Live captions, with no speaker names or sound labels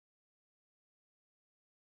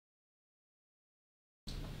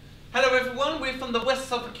Hello everyone, we're from the West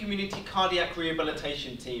Suffolk Community Cardiac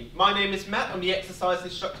Rehabilitation team. My name is Matt, I'm the exercise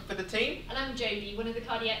instructor for the team. And I'm Jodie, one of the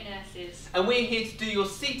cardiac nurses. And we're here to do your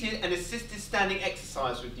seated and assisted standing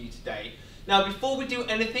exercise with you today. Now before we do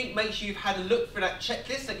anything, make sure you've had a look for that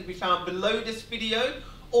checklist that can be found below this video,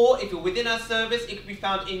 or if you're within our service, it can be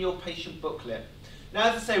found in your patient booklet.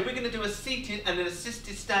 Now as I say, we're going to do a seated and an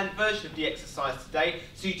assisted stand version of the exercise today,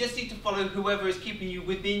 so you just need to follow whoever is keeping you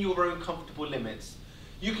within your own comfortable limits.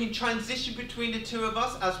 You can transition between the two of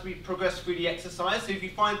us as we progress through the exercise, so if you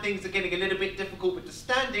find things are getting a little bit difficult with the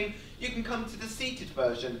standing, you can come to the seated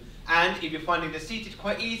version. And if you're finding the seated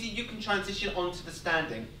quite easy, you can transition onto the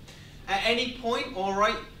standing. At any point,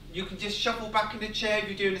 alright, you can just shuffle back in the chair if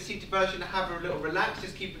you're doing the seated version and have a little relax,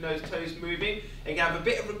 just keeping those toes moving. And you can have a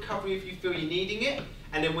bit of recovery if you feel you're needing it.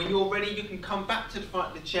 And then when you're ready, you can come back to the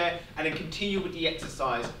front of the chair and then continue with the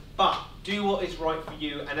exercise. But do what is right for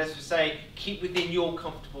you, and as we say, keep within your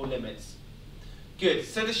comfortable limits. Good,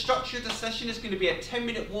 so the structure of the session is going to be a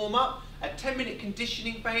 10-minute warm-up, a 10-minute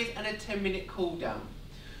conditioning phase, and a 10-minute cool-down.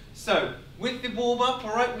 So, with the warm-up,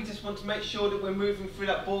 alright, we just want to make sure that we're moving through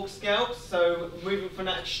that Borg scale, so moving from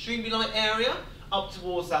that extremely light area up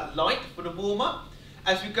towards that light for the warm-up.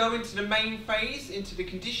 As we go into the main phase, into the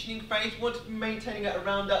conditioning phase, we want to be maintaining it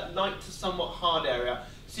around that light to somewhat hard area.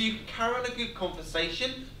 So you can carry on a good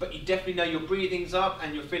conversation, but you definitely know your breathing's up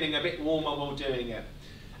and you're feeling a bit warmer while doing it.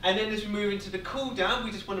 And then as we move into the cool down,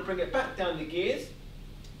 we just want to bring it back down the gears,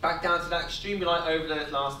 back down to that extremely light over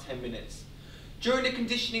those last 10 minutes. During the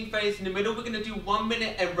conditioning phase in the middle, we're going to do 1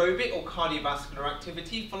 minute aerobic or cardiovascular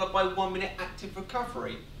activity, followed by 1 minute active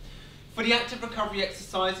recovery. For the active recovery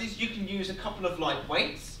exercises, you can use a couple of light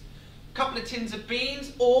weights, a couple of tins of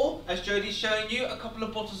beans, or, as Jodie's showing you, a couple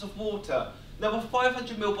of bottles of water. Now a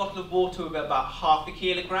 500ml bottle of water will be about half a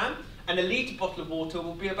kilogram, and a litre bottle of water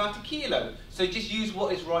will be about 1 kilo. So just use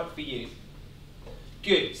what is right for you.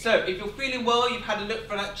 Good, so if you're feeling well, you've had a look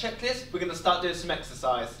for that checklist, we're going to start doing some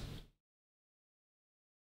exercise.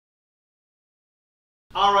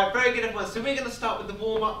 Alright, very good everyone, so we're going to start with the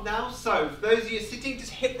warm up now. So for those of you sitting,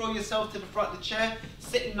 just hip roll yourself to the front of the chair,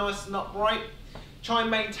 sitting nice and upright. Try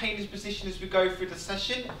and maintain this position as we go through the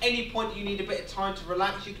session. Any point you need a bit of time to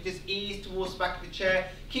relax, you can just ease towards the back of the chair.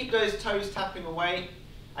 Keep those toes tapping away.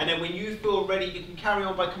 And then when you feel ready, you can carry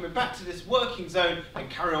on by coming back to this working zone and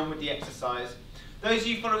carry on with the exercise. Those of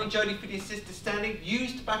you following Jodie for the assisted standing,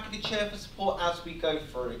 use the back of the chair for support as we go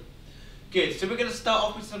through. Good, so we're going to start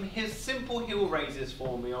off with some simple heel raises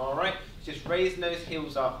for me, alright? Just raising those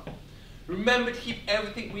heels up. Remember to keep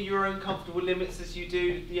everything with your own comfortable limits as you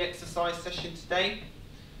do the exercise session today.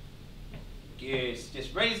 Good, so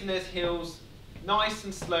just raising those heels nice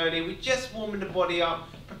and slowly. We're just warming the body up,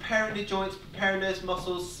 preparing the joints, preparing those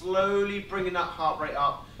muscles, slowly bringing that heart rate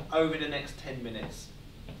up over the next 10 minutes.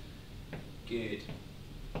 Good.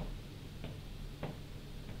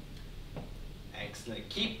 Excellent.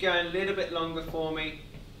 Keep going a little bit longer for me.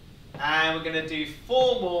 And we're going to do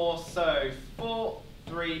 4 more. So 4,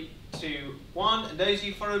 3, 2, 1. And those of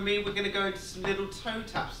you following me, we're going to go into some little toe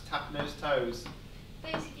taps, tapping those toes.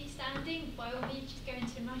 Those of you standing, by all means, just go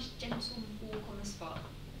into a nice gentle walk on the spot.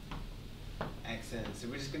 Excellent. So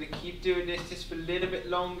we're just going to keep doing this just for a little bit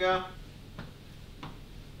longer.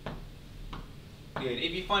 Good.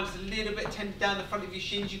 If you find it's a little bit tender down the front of your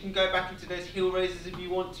shins, you can go back into those heel raises if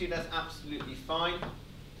you want to. That's absolutely fine.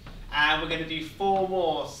 And we're going to do 4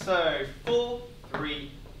 more. So 4,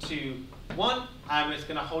 3, 2, 1. And we're just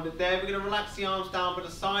going to hold it there. We're going to relax the arms down by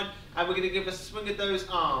the side, and we're going to give a swing of those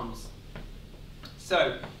arms.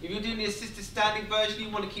 So if you're doing the assisted standing version,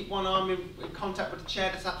 you want to keep one arm in contact with the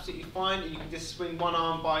chair, that's absolutely fine. And you can just swing one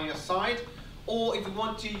arm by your side. Or if you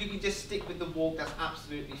want to, you can just stick with the walk, that's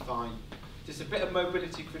absolutely fine. Just a bit of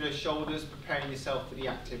mobility through those shoulders, preparing yourself for the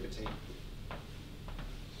activity.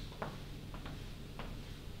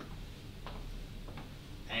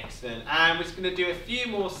 Excellent. And we're just going to do a few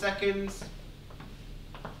more seconds.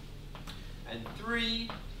 And 3,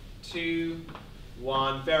 2,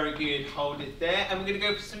 1. Very good. Hold it there. And we're going to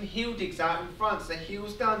go for some heel digs out in front. So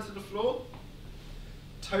heels down to the floor.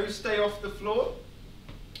 Toes stay off the floor.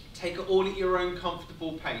 Take it all at your own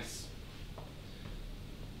comfortable pace.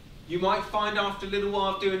 You might find after a little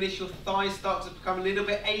while of doing this, your thighs start to become a little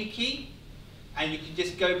bit achy. And you can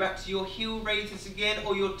just go back to your heel raises again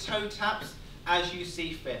or your toe taps as you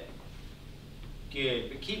see fit. Good,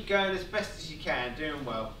 but keep going as best as you can, doing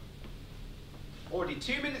well. Already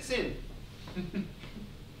 2 minutes in.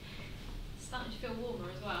 Starting to feel warmer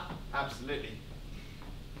as well. Absolutely.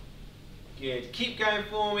 Good, keep going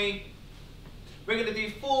for me. We're going to do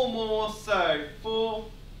 4 more, so 4,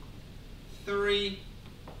 3,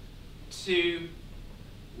 2,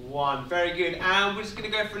 1. Very good. And we're just going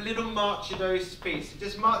to go for a little march of those feet. So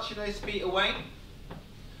just march those feet away.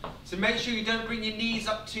 So make sure you don't bring your knees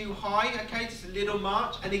up too high, okay? Just a little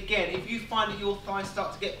march. And again, if you find that your thighs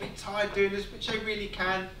start to get a bit tired doing this, which they really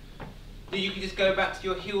can, then you can just go back to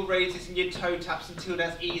your heel raises and your toe taps until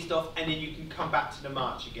that's eased off, and then you can come back to the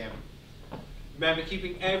march again. Remember,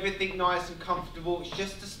 keeping everything nice and comfortable. It's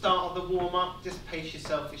just the start of the warm-up. Just pace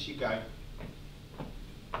yourself as you go.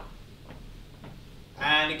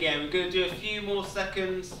 And again, we're going to do a few more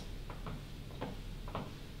seconds.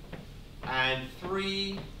 And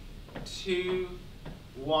 3, 2,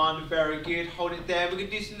 1. Very good. Hold it there. We're going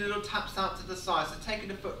to do some little taps out to the side. So taking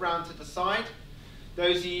the foot round to the side.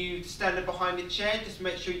 Those of you standing behind the chair, just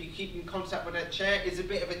make sure you keep in contact with that chair. It's a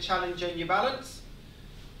bit of a challenge on your balance.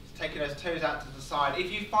 Just taking those toes out to the side. If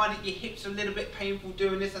you find that your hips are a little bit painful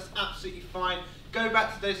doing this, that's absolutely fine. Go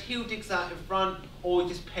back to those heel digs out in front, or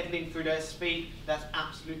just pedaling through those feet. That's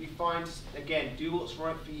absolutely fine. Just, again, do what's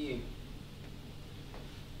right for you.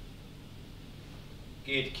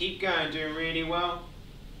 Good. Keep going. Doing really well.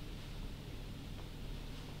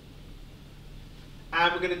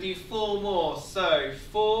 And we're going to do 4 more. So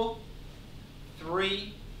 4,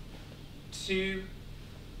 3, 2,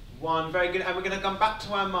 1. Very good. And we're going to come back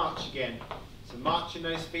to our march again. So marching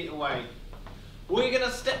those feet away. We're going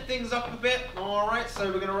to step things up a bit. Alright, so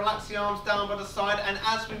we're going to relax the arms down by the side. And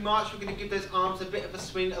as we march, we're going to give those arms a bit of a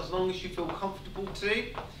swing as long as you feel comfortable too.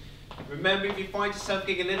 Remember, if you find yourself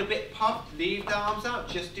getting a little bit puffed, leave the arms out.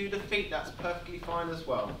 Just do the feet. That's perfectly fine as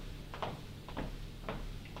well.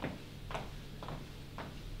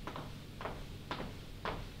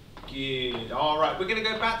 Good. Alright, we're going to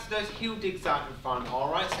go back to those heel digs out in front.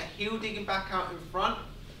 Alright, so heel digging back out in front.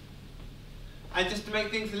 And just to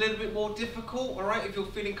make things a little bit more difficult, alright, if you're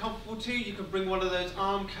feeling comfortable too, you can bring one of those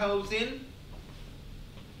arm curls in.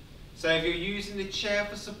 So if you're using the chair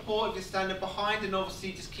for support, if you're standing behind, then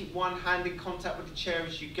obviously just keep one hand in contact with the chair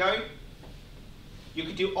as you go. You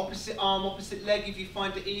could do opposite arm, opposite leg if you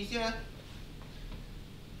find it easier.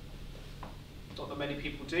 Not that many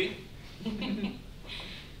people do.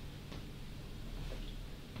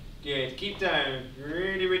 Good, keep down,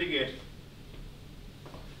 really, really good.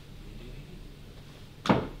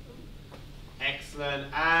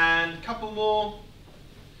 Excellent, and a couple more.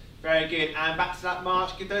 Very good, and back to that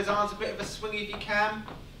march. Give those arms a bit of a swing if you can.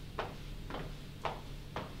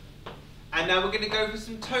 And now we're going to go for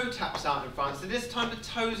some toe taps out in front. So this time the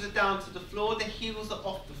toes are down to the floor, the heels are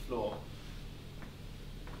off the floor.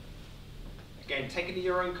 Again, taking it at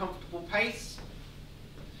your own comfortable pace.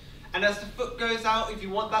 And as the foot goes out, if you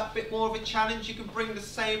want that bit more of a challenge, you can bring the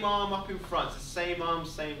same arm up in front. So same arm,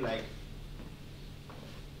 same leg.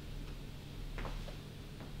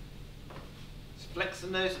 Just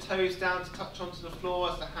flexing those toes down to touch onto the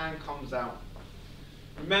floor as the hand comes out.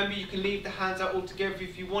 Remember, you can leave the hands out altogether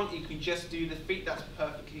if you want. You can just do the feet. That's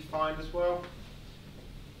perfectly fine as well.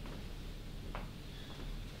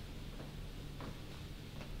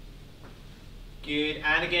 Good.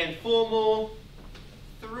 And again, 4 more.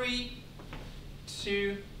 3,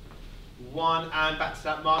 2, 1, and back to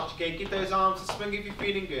that march again. Give those arms a swing if you're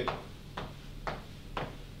feeling good.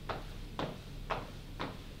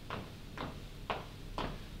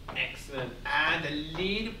 Excellent. And a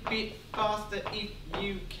little bit faster if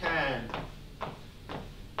you can.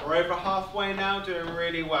 We're over halfway now, doing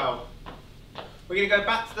really well. We're going to go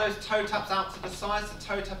back to those toe taps out to the side, so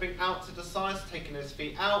toe tapping out to the sides, taking those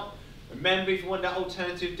feet out. Remember, if you want that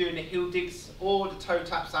alternative, doing the heel digs or the toe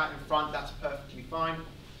taps out in front, that's perfectly fine.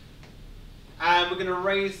 And we're going to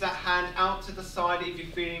raise that hand out to the side if you're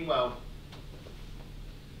feeling well.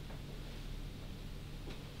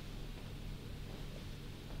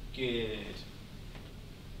 Good.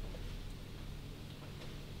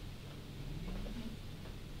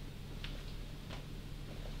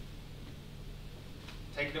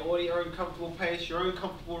 Taking it all at your own comfortable pace, your own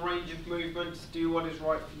comfortable range of movements. Do what is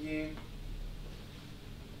right for you.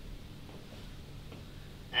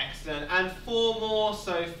 Excellent. And 4 more.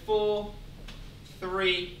 So 4,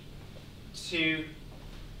 3, 2,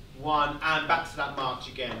 1. And back to that march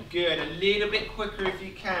again. Good. A little bit quicker if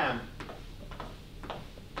you can.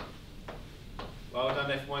 Well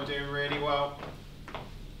done, everyone. Doing really well.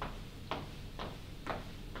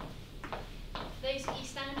 Those of you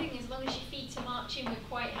standing, as long as your feet are marching, we're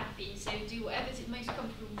quite happy. So do whatever's most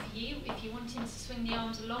comfortable for you. If you're wanting to swing the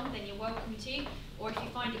arms along, then you're welcome to. Or if you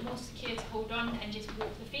find it more secure to hold on and just walk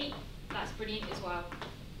the feet, that's brilliant as well.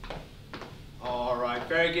 Alright,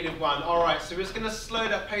 very good everyone. Alright, so we're just going to slow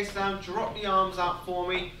that pace down, drop the arms out for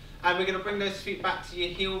me, and we're going to bring those feet back to your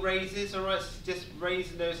heel raises. Alright, so just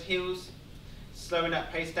raising those heels. Slowing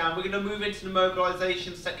that pace down. We're going to move into the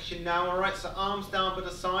mobilization section now, alright? So arms down by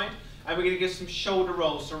the side, and we're going to give some shoulder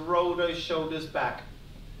rolls. So roll those shoulders back.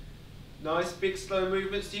 Nice big slow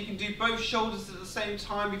movements. So you can do both shoulders at the same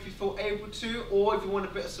time if you feel able to, or if you want a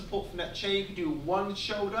bit of support from that chair, you can do one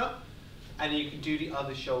shoulder, and you can do the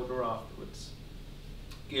other shoulder afterwards.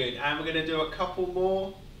 Good, and we're going to do a couple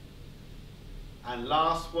more. And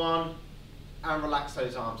last one, and relax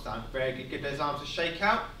those arms down. Very good, give those arms a shake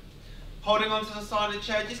out. Holding onto the side of the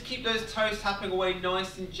chair, just keep those toes tapping away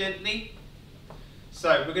nice and gently.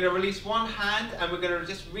 So we're going to release one hand and we're going to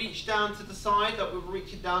just reach down to the side, like we're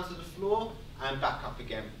reaching down to the floor, and back up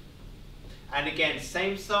again. And again,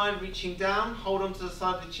 same side, reaching down, hold onto the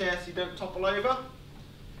side of the chair so you don't topple over.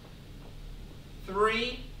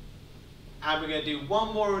 3, and we're going to do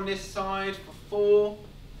one more on this side for 4.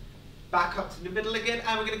 Back up to the middle again,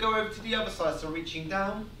 and we're going to go over to the other side, so reaching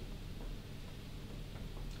down.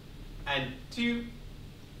 And 2.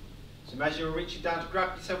 So imagine you're reaching down to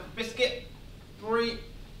grab yourself a biscuit. 3.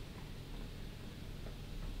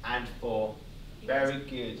 And 4. Very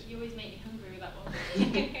good. You always make me hungry with that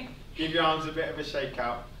one. Give your arms a bit of a shake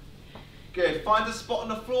out. Good. Find a spot on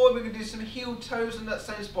the floor. We're going to do some heel toes on that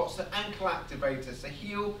same spot. So ankle activator. So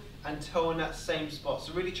heel and toe on that same spot.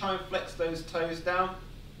 So really try and flex those toes down.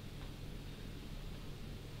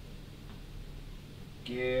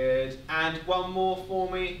 Good. And one more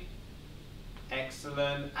for me.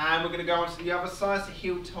 Excellent. And we're going to go on to the other side. So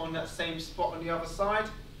heel toe on that same spot on the other side.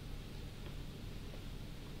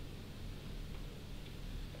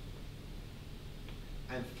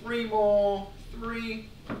 And 3 more. 3,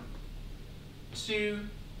 2,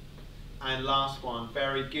 and last one.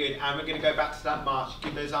 Very good. And we're going to go back to that march.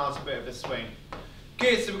 Give those arms a bit of a swing.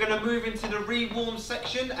 Good. So we're going to move into the re-warm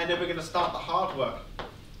section, and then we're going to start the hard work.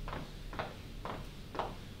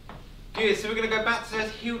 Good. So we're going to go back to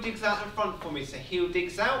those heel digs out in front for me. So heel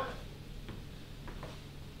digs out.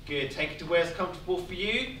 Good. Take it to where it's comfortable for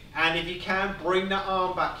you. And if you can, bring that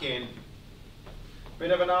arm back in.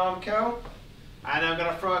 Bit of an arm curl. And I'm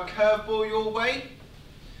going to throw a curveball your way.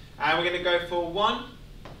 And we're going to go for 1,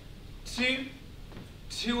 2,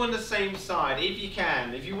 2 on the same side, if you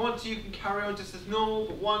can. If you want to, you can carry on just as normal,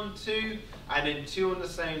 but 1, 2, and then 2 on the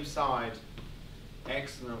same side.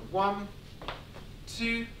 Excellent. 1,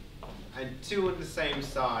 2, and 2 on the same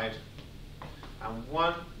side. And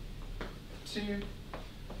 1, 2,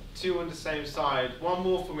 2 on the same side. One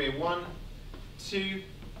more for me. 1, 2,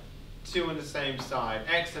 2 on the same side.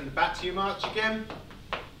 Excellent. Back to your march again.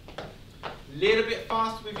 Little bit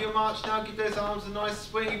faster with your march now. Give those arms a nice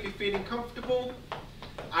swing if you're feeling comfortable.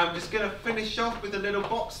 I'm just going to finish off with a little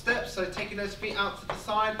box step. So taking those feet out to the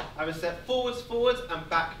side. I'm going to step forwards, forwards, and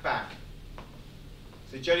back, back.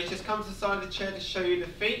 So Jodie, just come to the side of the chair to show you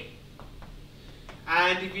the feet.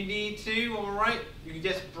 And if you need to, alright, you can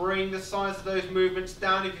just bring the size of those movements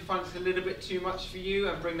down if you find it's a little bit too much for you,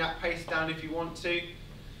 and bring that pace down if you want to.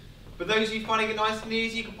 For those of you finding it nice and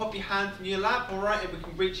easy, you can pop your hand in your lap, alright, and we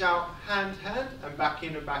can reach out hand, hand, and back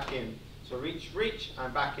in and back in. So reach, reach,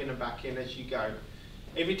 and back in as you go.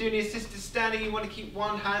 If you're doing the assisted standing, you want to keep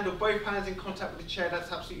one hand or both hands in contact with the chair,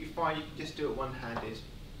 that's absolutely fine. You can just do it one-handed.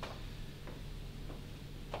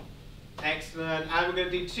 Excellent, and we're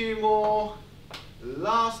going to do 2 more.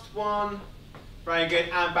 Last one. Very good,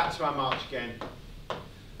 and back to our march again.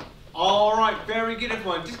 Alright, very good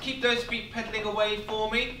everyone. Just keep those feet pedaling away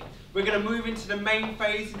for me. We're going to move into the main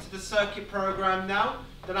phase, into the circuit program now.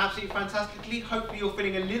 Done absolutely fantastically. Hopefully you're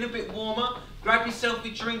feeling a little bit warmer. Grab yourself a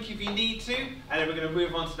drink if you need to, and then we're going to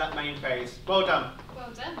move on to that main phase. Well done.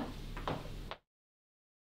 Well done.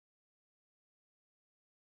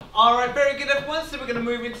 Alright, very good everyone. So we're going to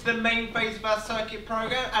move into the main phase of our circuit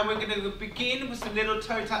program, and we're going to begin with some little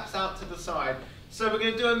toe taps out to the side. So we're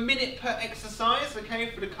going to do a minute per exercise,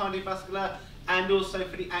 okay, for the cardiovascular and also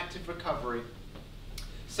for the active recovery.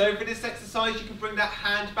 So for this exercise, you can bring that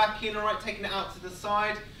hand back in, alright, taking it out to the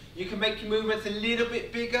side. You can make your movements a little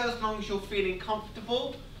bit bigger as long as you're feeling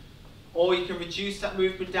comfortable, or you can reduce that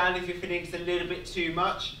movement down if you're feeling it's a little bit too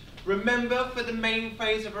much. Remember, for the main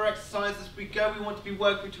phase of our exercise as we go, we want to be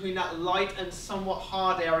working between that light and somewhat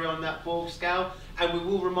hard area on that Borg scale, and we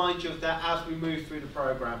will remind you of that as we move through the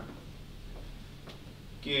program.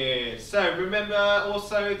 Good. So remember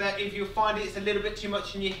also that if you find it's a little bit too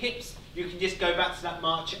much in your hips, you can just go back to that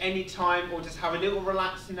march any time, or just have a little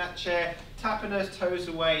relax in that chair, tapping those toes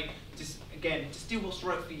away. Just again, just do what's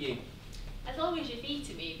right for you. As long as your feet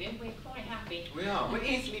are moving, we're quite happy. We are. We're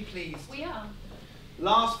easily pleased. We are.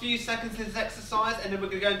 Last few seconds of this exercise, and then we're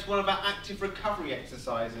going to go into one of our active recovery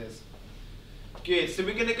exercises. Good, so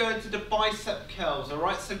we're going to go into the bicep curls,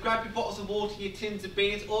 alright? So grab your bottles of water, your tins of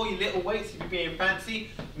beans, or your little weights if you're being fancy.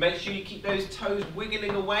 Make sure you keep those toes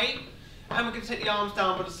wiggling away. And we're going to take the arms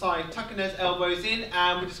down by the side, tucking those elbows in,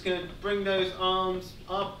 and we're just going to bring those arms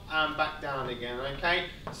up and back down again, okay?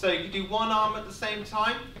 So you can do one arm at the same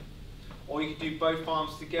time, or you can do both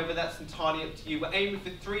arms together. That's entirely up to you. We're aiming for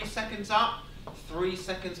 3 seconds up, 3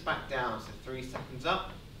 seconds back down. So 3 seconds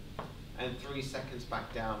up, and 3 seconds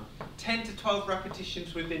back down. 10 to 12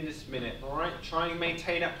 repetitions within this minute, all right? Try and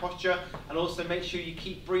maintain that posture, and also make sure you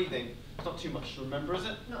keep breathing. It's not too much to remember, is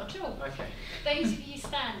it? Not at all. Okay. Those of you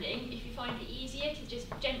standing, if you find it easier to just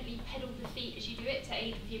gently pedal the feet as you do it to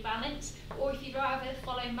aid with your balance, or if you'd rather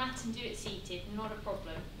follow Matt and do it seated, not a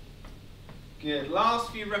problem. Good,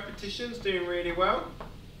 last few repetitions, doing really well.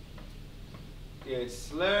 Good,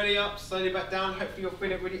 slowly up, slowly back down. Hopefully you'll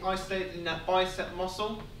feel it really isolated in that bicep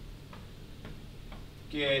muscle.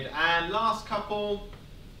 Good, and last couple.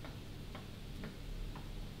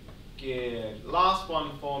 Good, last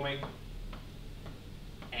one for me.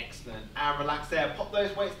 Excellent, and relax there. Pop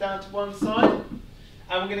those weights down to one side. And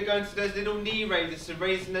we're going to go into those little knee raises, so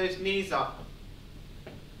raising those knees up.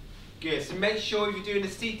 Good, so make sure if you're doing the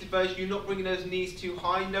seated version, you're not bringing those knees too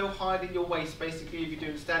high, no higher than your waist, basically, if you're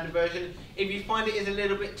doing the standard version. If you find it is a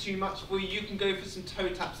little bit too much for you, you can go for some toe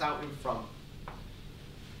taps out in front.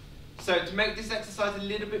 So to make this exercise a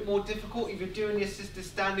little bit more difficult, if you're doing the assisted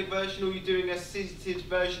standing version or you're doing a seated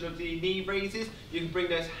version of the knee raises, you can bring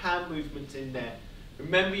those hand movements in there.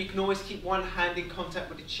 Remember, you can always keep one hand in contact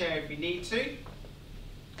with the chair if you need to.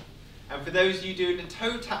 And for those of you doing the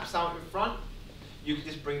toe taps out in front, you can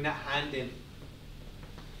just bring that hand in.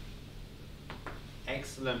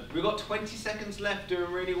 Excellent. We've got 20 seconds left,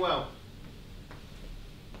 doing really well.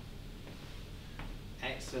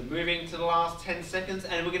 Excellent. Moving to the last 10 seconds,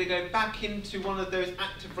 and we're going to go back into one of those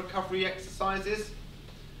active recovery exercises.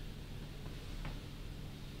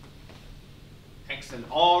 Excellent.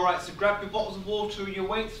 All right, so grab your bottles of water or your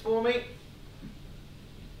weights for me.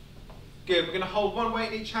 Good. We're going to hold one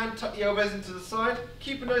weight in each hand, tuck the elbows into the side,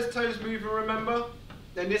 keeping those toes moving, remember.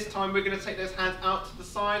 Then this time we're going to take those hands out to the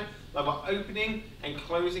side, like we're opening and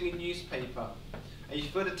closing a newspaper. And you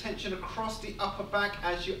feel the tension across the upper back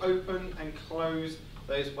as you open and close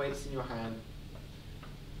those weights in your hand.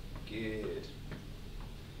 Good.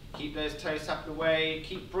 Keep those toes tapping away.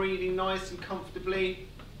 Keep breathing nice and comfortably.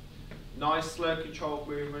 Nice slow controlled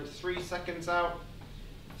movement. 3 seconds out,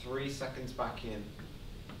 3 seconds back in.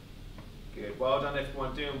 Good. Well done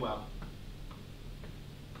everyone, doing well.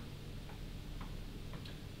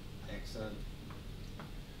 Excellent.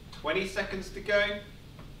 20 seconds to go.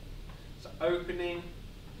 So opening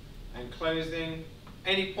and closing.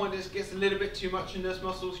 Any point that gets a little bit too much in those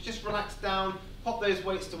muscles, just relax down, pop those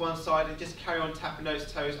weights to one side and just carry on tapping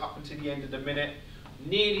those toes up until the end of the minute.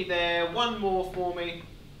 Nearly there, one more for me.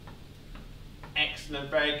 Excellent,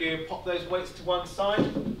 very good. Pop those weights to one side.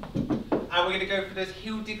 And we're going to go for those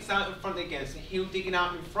heel digs out in front again. So heel digging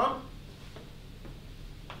out in front.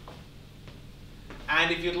 And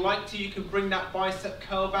if you'd like to, you can bring that bicep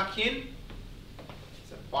curl back in.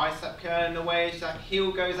 So bicep curl in the way as that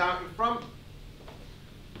heel goes out in front.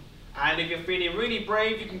 And if you're feeling really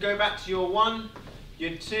brave, you can go back to your one,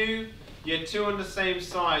 your two on the same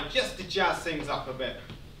side, just to jazz things up a bit.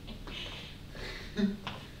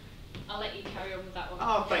 I'll let you carry on with that one.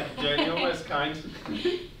 Oh, thank you, Jodie. You're most kind.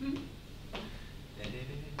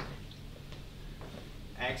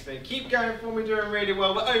 Excellent. Keep going for me, doing really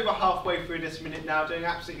well. We're over halfway through this minute now, doing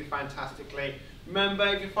absolutely fantastically. Remember,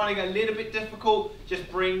 if you're finding it a little bit difficult,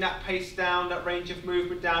 just bring that pace down, that range of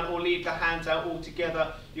movement down, or leave the hands out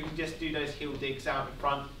altogether. You can just do those heel digs out in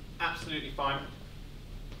front. Absolutely fine.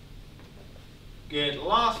 Good.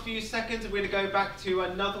 Last few seconds, we're going to go back to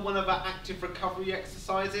another one of our active recovery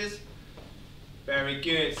exercises. Very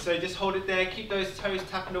good. So just hold it there. Keep those toes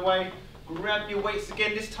tapping away. Grab your weights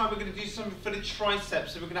again. This time we're going to do something for the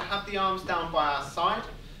triceps. So we're going to have the arms down by our side.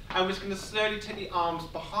 And we're just going to slowly take the arms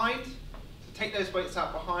behind. So take those weights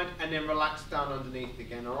out behind and then relax down underneath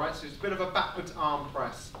again. Alright, so it's a bit of a backwards arm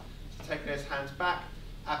press. So take those hands back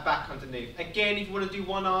and back underneath. Again, if you want to do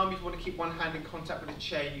one arm, if you want to keep one hand in contact with the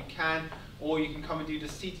chair, you can. Or you can come and do the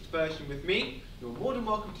seated version with me. You're more than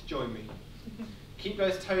welcome to join me. Keep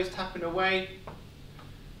those toes tapping away.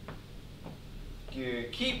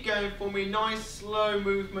 Good. Keep going for me. Nice slow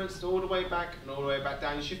movements all the way back and all the way back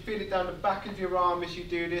down. You should feel it down the back of your arm as you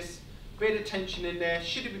do this. Bit of tension in there.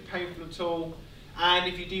 Shouldn't be painful at all.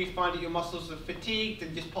 And if you do find that your muscles are fatigued,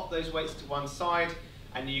 then just pop those weights to one side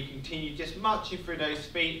and you continue just marching through those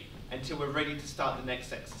feet until we're ready to start the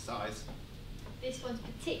next exercise. This one's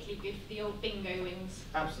particularly good for the old bingo wings.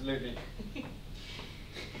 Absolutely.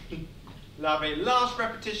 Lovely. Last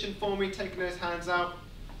repetition for me, taking those hands out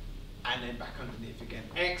and then back underneath again.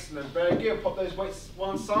 Excellent, very good. Pop those weights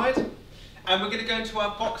one side. And we're going to go into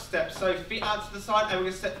our box step. So feet out to the side and we're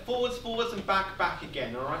going to step forwards, forwards and back, back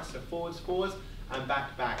again. Alright, so forwards, forwards and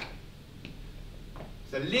back, back.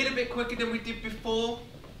 So a little bit quicker than we did before.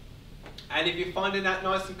 And if you're finding that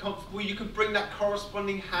nice and comfortable, you can bring that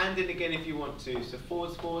corresponding hand in again if you want to. So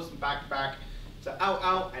forwards, forwards and back, back. So out,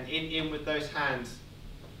 out and in with those hands.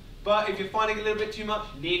 But if you're finding it a little bit too much,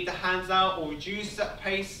 leave the hands out or reduce that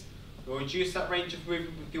pace or reduce that range of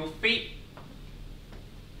movement with your feet.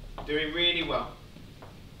 Doing really well.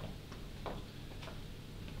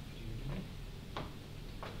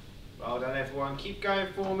 Well done everyone, keep going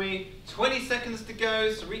for me. 20 seconds to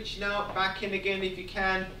go, so reaching out, back in again if you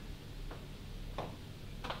can.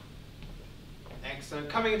 Excellent,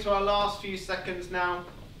 coming into our last few seconds now.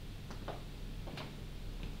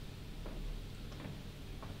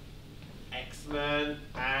 Excellent,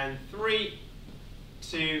 and 3,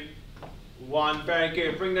 2, 1, very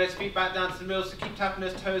good. Bring those feet back down to the middle, so keep tapping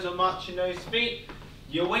those toes or marching those feet.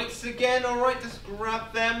 Your weights again, alright, just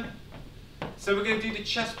grab them. So we're going to do the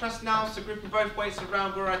chest press now, so gripping both weights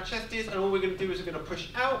around where our chest is, and all we're going to do is we're going to push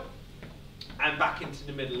out and back into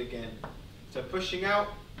the middle again. So pushing out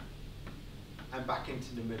and back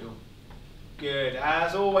into the middle. Good,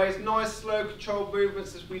 as always, nice slow controlled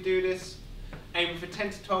movements as we do this. Aiming for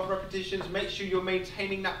 10 to 12 repetitions, make sure you're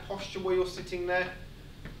maintaining that posture while you're sitting there.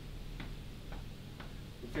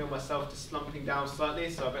 I feel myself just slumping down slightly,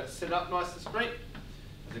 so I better sit up nice and straight.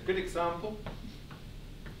 That's a good example.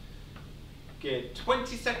 Good,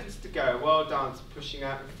 20 seconds to go, well done. So pushing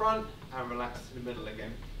out in front and relax to the middle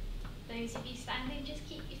again. Those of you standing, just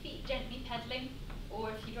keep your feet gently pedaling,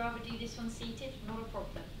 or if you'd rather do this one seated, not a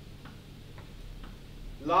problem.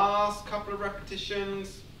 Last couple of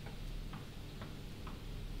repetitions.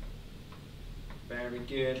 Very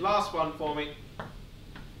good, last one for me.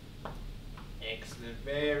 Excellent,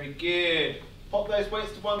 very good. Pop those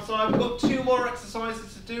weights to one side. We've got 2 more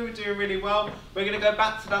exercises to do. We're doing really well. We're going to go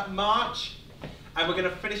back to that march and we're going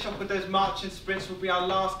to finish off with those marching sprints. Will be our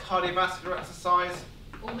last cardiovascular exercise.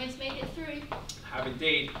 Almost made it through. Have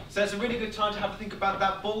indeed. So it's a really good time to have a think about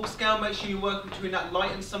that bulk scale. Make sure you work between that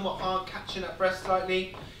light and somewhat hard, catching that breath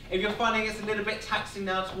slightly. If you're finding it's a little bit taxing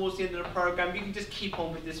now towards the end of the program, you can just keep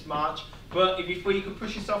on with this march. But if you feel you can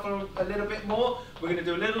push yourself a little bit more, we're going to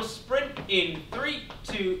do a little sprint in 3,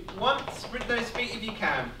 2, 1. Sprint those feet if you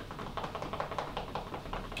can.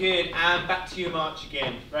 Good, and back to your march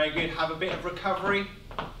again. Very good, have a bit of recovery.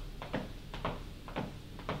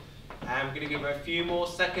 And we're going to give it a few more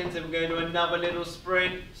seconds and we're going to do another little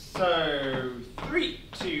sprint. So, 3,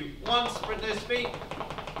 2, 1, sprint those feet.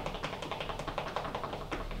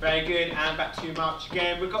 Very good, and back to your march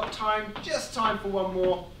again. We've got time, just time for one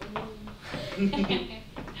more.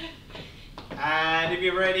 And if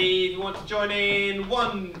you're ready, if you want to join in,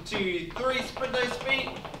 1, 2, 3, sprint those feet.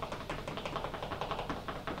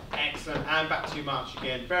 Excellent, and back to your march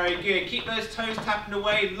again. Very good, keep those toes tapping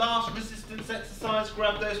away. Last resistance exercise,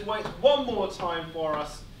 grab those weights one more time for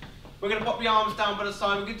us. We're going to pop the arms down by the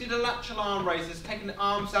side. We're going to do the lateral arm raises, taking the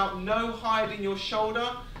arms out no higher than your shoulder,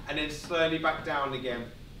 and then slowly back down again.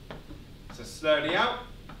 So slowly out,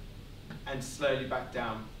 and slowly back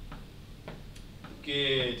down.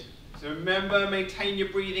 Good. So remember, maintain your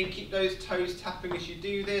breathing, keep those toes tapping as you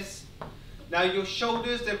do this. Now your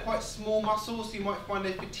shoulders, they're quite small muscles, so you might find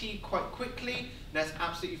they fatigue quite quickly, and that's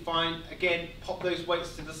absolutely fine. Again, pop those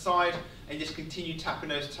weights to the side and just continue tapping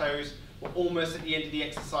those toes. We're almost at the end of the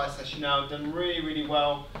exercise session now, done really, really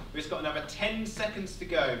well. We've just got another 10 seconds to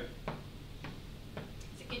go.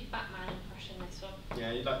 It's a good Batman impression, this one.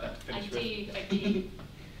 Yeah, you'd like that to finish with. I do.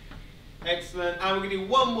 Excellent, and we're going to do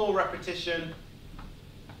one more repetition.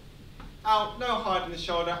 Out, no higher than the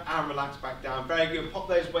shoulder, and relax back down. Very good, pop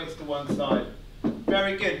those weights to one side.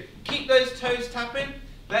 Very good. Keep those toes tapping.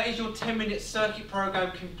 That is your 10-minute circuit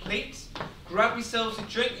program complete. Grab yourselves a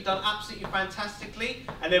drink, you've done absolutely fantastically,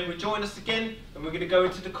 and then rejoin us again, and we're going to go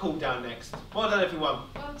into the cool down next. Well done everyone.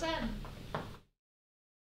 Well done.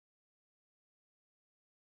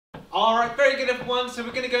 Alright, very good everyone, so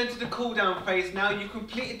we're going to go into the cool down phase now. You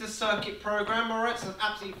completed the circuit program, alright, so that's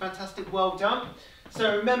absolutely fantastic, well done.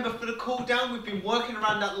 So remember, for the cool down, we've been working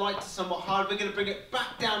around that light to somewhat hard. We're going to bring it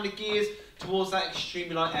back down the gears towards that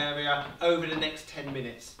extremely light area over the next 10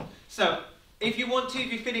 minutes. So if you want to, if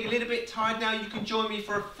you're feeling a little bit tired now, you can join me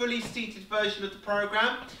for a fully seated version of the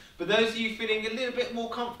program. For those of you feeling a little bit more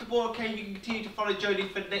comfortable, okay, you can continue to follow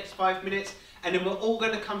Jodie for the next 5 minutes, and then we're all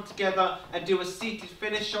going to come together and do a seated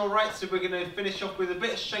finish, alright? So we're going to finish off with a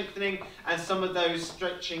bit of strengthening and some of those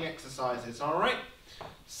stretching exercises, alright?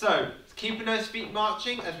 So, keeping those feet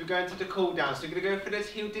marching as we go into the cool down. So we're going to go for those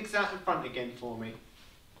heel digs out in front again for me.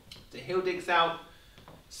 So heel digs out,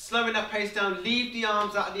 slowing that pace down, leave the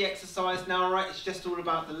arms out of the exercise now, alright? It's just all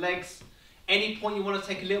about the legs. Any point you want to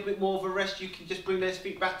take a little bit more of a rest, you can just bring those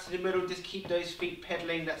feet back to the middle, just keep those feet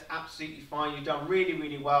pedaling, that's absolutely fine. You've done really,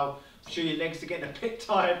 really well. I'm sure your legs are getting a bit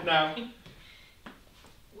tired now.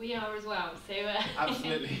 We are as well, so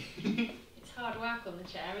absolutely. it's hard work on the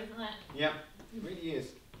chair, isn't it? Yeah, it really is.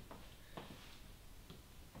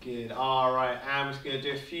 Good, alright, and we're just going to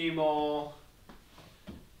do a few more.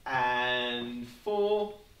 And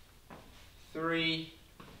 4, 3,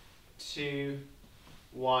 2,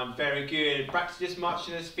 1. Very good. Back to just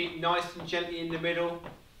marching those feet nice and gently in the middle.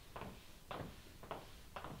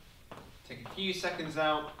 Take a few seconds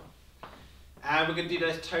out. And we're going to do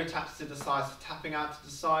those toe taps to the side, so tapping out to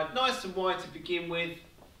the side, nice and wide to begin with.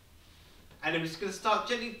 And then we're just going to start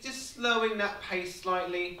gently, just slowing that pace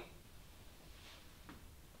slightly.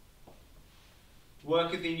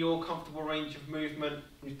 Work within your comfortable range of movement.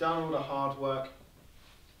 We've done all the hard work.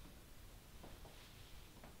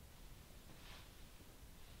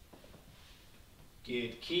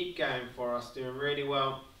 Good, keep going for us, doing really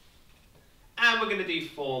well. And we're going to do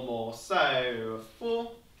 4 more. So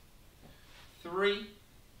 4, 3,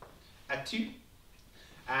 a 2,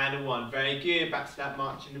 and a 1. Very good. Back to that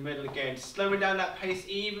march in the middle again. Slowing down that pace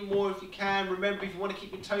even more if you can. Remember, if you want to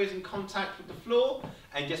keep your toes in contact with the floor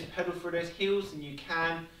and just pedal through those heels, then you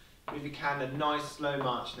can. If you can, a nice slow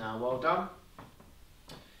march now. Well done.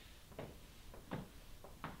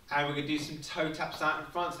 And we're going to do some toe taps out in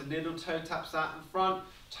front. So little toe taps out in front.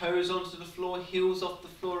 Toes onto the floor, heels off the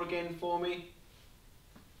floor again for me.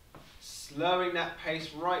 Slowing that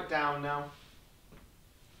pace right down now.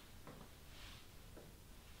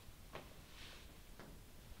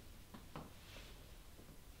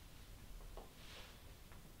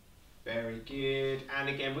 Very good. And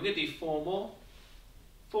again, we're going to do 4 more.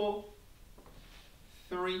 4,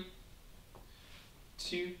 3,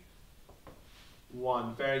 2,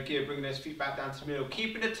 1. Very good. Bringing those feet back down to the middle.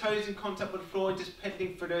 Keeping the toes in contact with the floor, just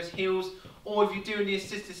pedaling through those heels. Or if you're doing the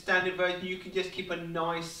assisted standing version, you can just keep a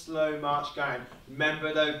nice slow march going.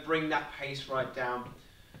 Remember though, bring that pace right down.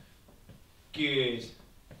 Good.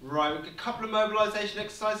 Right, we've got a couple of mobilization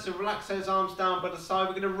exercises, so relax those arms down by the side.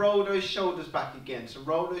 We're going to roll those shoulders back again. So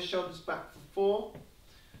roll those shoulders back for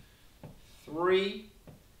 4, 3,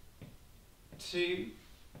 2,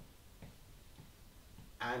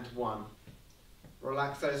 and 1.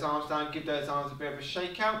 Relax those arms down, give those arms a bit of a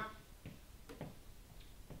shake out.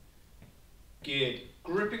 Good.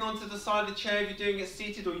 Gripping onto the side of the chair if you're doing it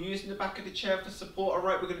seated or using the back of the chair for support.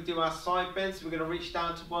 Alright, we're going to do our side bend, so we're going to reach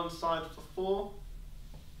down to one side for 4.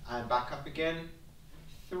 And back up again.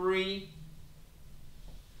 3,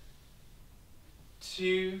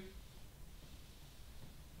 2,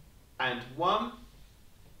 and 1.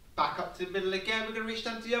 Back up to the middle again. We're going to reach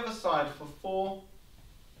down to the other side for 4,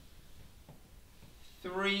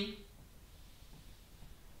 3,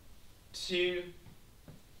 2,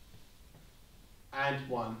 and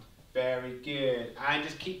 1. Very good. And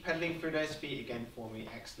just keep pedaling through those feet again for me.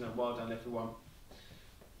 Excellent. Well done, everyone.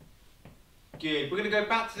 Good. We're going to go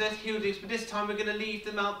back to those heel digs, but this time we're going to leave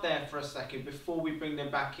them out there for a second before we bring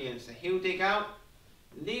them back in. So heel dig out,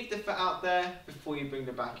 leave the foot out there before you bring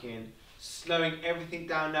them back in. Slowing everything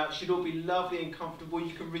down now. It should all be lovely and comfortable.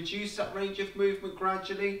 You can reduce that range of movement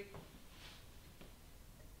gradually.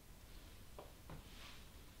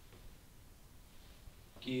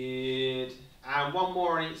 Good. And 1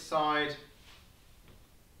 more on each side.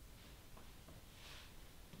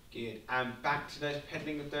 Good. And back to those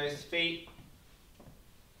pedaling with those feet.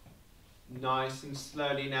 Nice and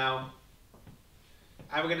slowly now.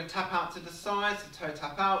 And we're going to tap out to the side, so toe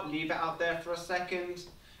tap out, leave it out there for a second.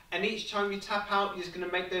 And each time you tap out, you're just going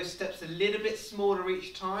to make those steps a little bit smaller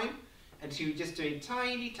each time until you're just doing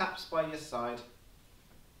tiny taps by your side.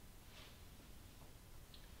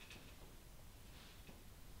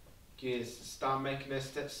 Good. So start making those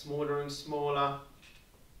steps smaller and smaller.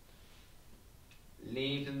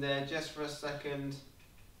 Leave them there just for a second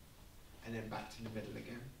and then back to the middle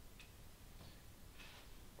again.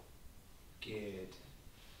 Good.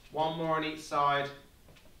 1 more on each side.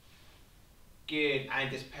 Good. And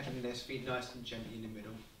just pedaling those feet nice and gently in the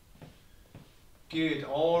middle. Good.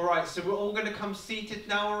 Alright, so we're all going to come seated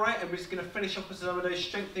now, alright? And we're just going to finish off with some of those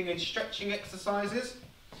strengthening and stretching exercises.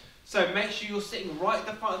 So make sure you're sitting right at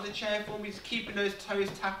the front of the chair for me, just keeping those toes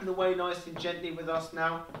tapping away nice and gently with us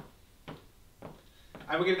now.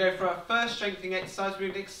 And we're going to go for our first strengthening exercise. We're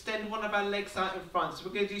going to extend one of our legs out in front. So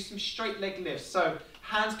we're going to do some straight leg lifts. So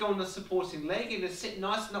hands go on the supporting leg. You're going to sit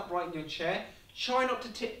nice and upright in your chair. Try not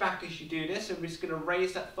to tip back as you do this, and we're just going to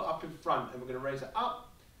raise that foot up in front, and we're going to raise it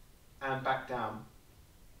up and back down.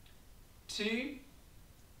 2,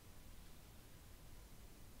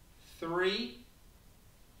 3,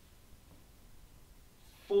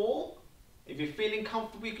 4. If you're feeling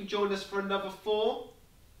comfortable, you can join us for another 4,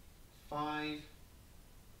 5,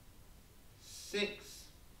 6.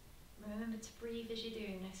 Remember to breathe as you're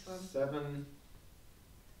doing this one. 7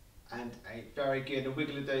 and 8. Very good. A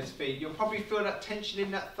wiggle of those feet. You'll probably feel that tension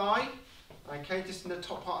in that thigh. Okay, just in the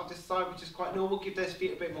top part of this side, which is quite normal. Give those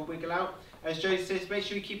feet a bit more wiggle out. As Joe says, make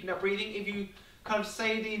sure you're keeping that breathing. If you kind of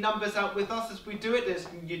say the numbers out with us as we do it,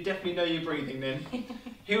 you definitely know you're breathing then.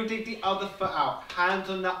 Heel dig the other foot out. Hands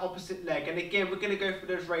on that opposite leg. And again, we're going to go for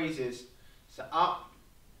those raises. So up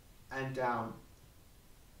and down.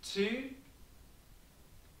 2,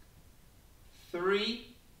 3,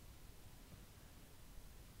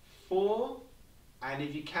 4. And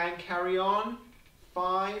if you can, carry on.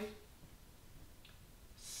 5,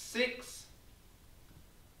 6,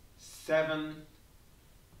 7,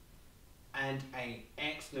 and 8.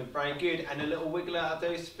 Excellent, very good. And a little wiggle out of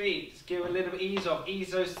those feet. Just give a little bit ease off,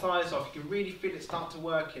 ease those thighs off. You can really feel it start to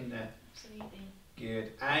work in there. Absolutely.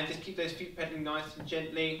 Good. And just keep those feet pedaling nice and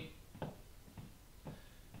gently.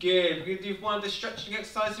 Good. We're going to do one of the stretching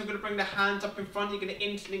exercises. We're going to bring the hands up in front. You're going to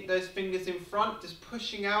interlink those fingers in front, just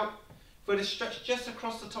pushing out for the stretch just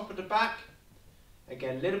across the top of the back.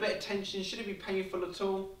 Again, a little bit of tension. Shouldn't be painful at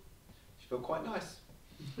all. You feel quite nice.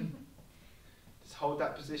 Just hold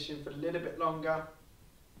that position for a little bit longer.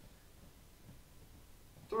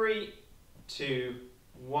 3, 2,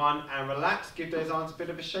 1, and relax. Give those arms a bit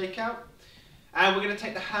of a shake out. And we're going to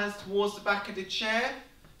take the hands towards the back of the chair.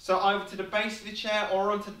 So either to the base of the chair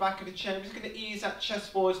or onto the back of the chair. I'm just going to ease that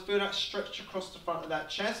chest forwards, feel that stretch across the front of that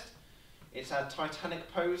chest. It's our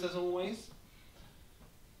Titanic pose as always.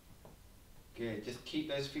 Good, just keep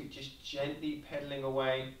those feet just gently pedaling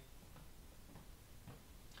away.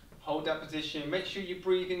 Hold that position, make sure you're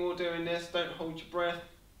breathing while doing this, don't hold your breath.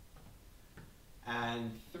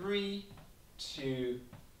 And 3, 2,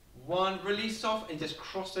 1, release off and just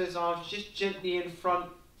cross those arms just gently in front,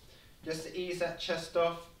 just to ease that chest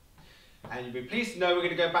off. And you'll be pleased to know we're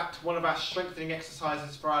going to go back to one of our strengthening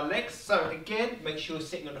exercises for our legs. So again, make sure you're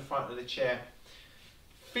sitting on the front of the chair.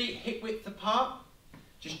 Feet hip width apart.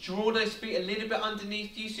 Just draw those feet a little bit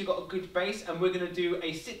underneath you so you've got a good base, and we're going to do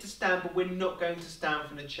a sit to stand, but we're not going to stand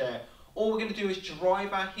from the chair. All we're going to do is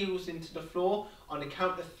drive our heels into the floor on the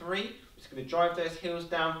count of 3. We're just going to drive those heels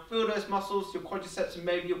down, feel those muscles, your quadriceps and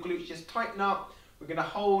maybe your glutes just tighten up. We're going to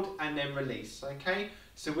hold and then release, okay?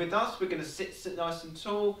 So with us, we're going to sit nice and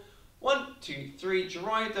tall. 1, 2, 3,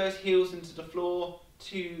 drive those heels into the floor.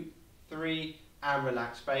 2, 3, and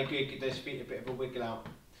relax. Very good, give those feet a bit of a wiggle out.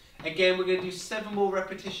 Again, we're going to do 7 more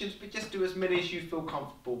repetitions, but just do as many as you feel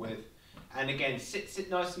comfortable with. And again, sit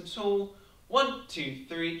nice and tall. 1, 2,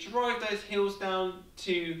 3, drive those heels down.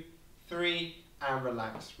 2, 3, and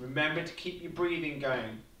relax. Remember to keep your breathing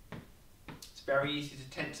going. It's very easy to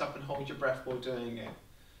tense up and hold your breath while doing it.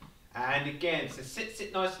 And again, so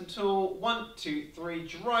sit nice and tall. 1, 2, 3,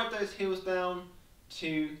 drive those heels down.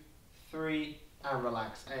 2, 3, and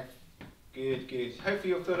relax. Good, good.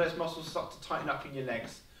 Hopefully you'll feel those muscles start to tighten up in your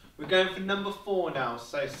legs. We're going for number 4 now.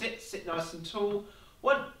 So sit nice and tall.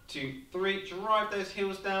 1, 2, 3, drive those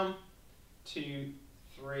heels down. 2,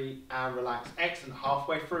 3, and relax. Excellent.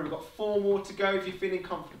 Halfway through. We've got 4 more to go if you're feeling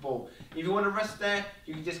comfortable. If you want to rest there,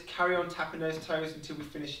 you can just carry on tapping those toes until we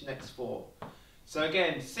finish the next 4. So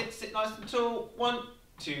again, sit nice and tall. 1,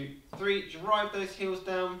 2, 3, drive those heels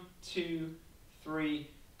down. 2, 3,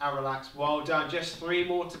 and relax. Well done. Just 3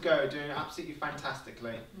 more to go. Doing it absolutely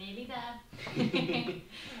fantastically. Nearly there.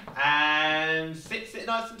 And sit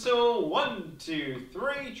nice and tall. 1, 2,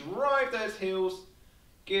 3, drive those heels.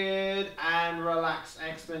 Good, and relax.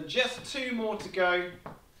 Excellent. Just 2 more to go.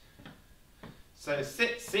 So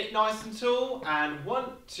sit nice and tall, and 1,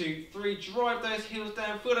 2, 3, drive those heels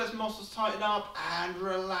down, feel those muscles tighten up, and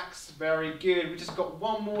relax. Very good. We've just got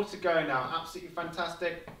 1 more to go now. Absolutely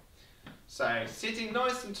fantastic. So sitting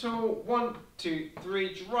nice and tall, 1, 2,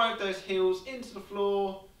 3, drive those heels into the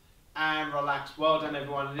floor, and relax. Well done,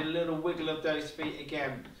 everyone. A little wiggle of those feet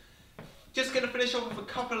again. Just going to finish off with a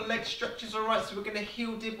couple of leg stretches, alright? So we're going to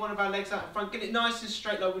heel dip one of our legs out in front, get it nice and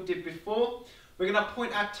straight like we did before. We're going to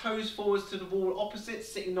point our toes forwards to the wall opposite,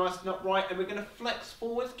 sitting nice and upright, and we're going to flex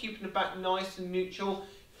forwards, keeping the back nice and neutral,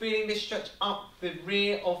 feeling this stretch up the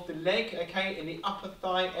rear of the leg, okay, in the upper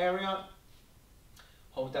thigh area.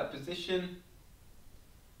 Hold that position.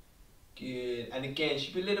 Good. And again,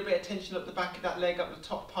 should be a little bit of tension up the back of that leg, up the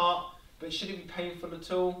top part, but it shouldn't be painful at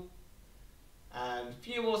all. And a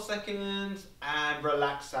few more seconds, and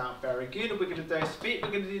relax out. Very good. And we're going to do those feet.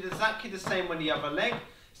 We're going to do exactly the same on the other leg.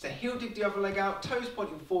 So heel dig the other leg out, toes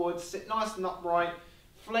pointing forward, sit nice and upright,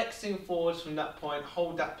 flexing forwards from that point,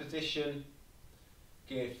 hold that position.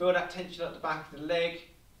 Good. Feel that tension at the back of the leg.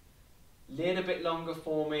 Little bit longer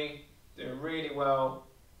for me. Doing really well.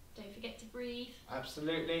 Don't forget to breathe.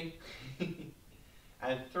 Absolutely.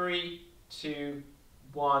 And 3, 2,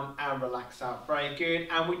 1, and relax out. Very good.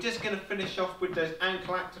 And we're just going to finish off with those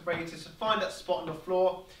ankle activators. So find that spot on the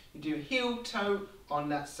floor. You do heel, toe on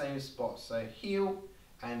that same spot. So heel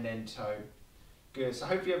and then toe. Good. So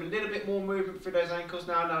hopefully you have a little bit more movement through those ankles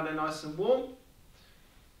now. Now they're nice and warm.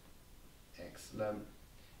 Excellent.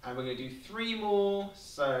 And we're going to do 3 more.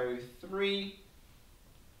 So 3,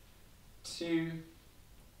 2,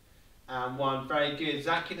 and 1. Very good.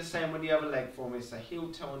 Exactly the same with the other leg for me. So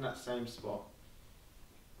heel, toe on that same spot.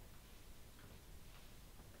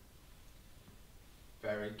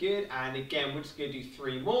 Very good. And again, we're just going to do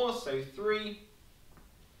 3 more. So 3,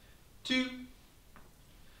 2,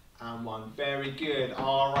 and 1. Very good.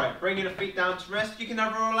 All right. Bringing the feet down to rest. You can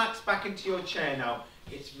have a relax back into your chair now.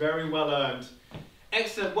 It's very well earned.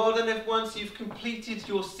 Excellent. Well done, everyone. So you've completed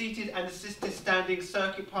your seated and assisted standing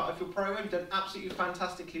circuit part of your program. You've done absolutely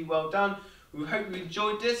fantastically well done. We hope you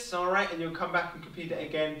enjoyed this, all right, and you'll come back and complete it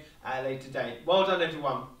again at a later date. Well done,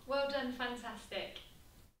 everyone. Well done, fantastic.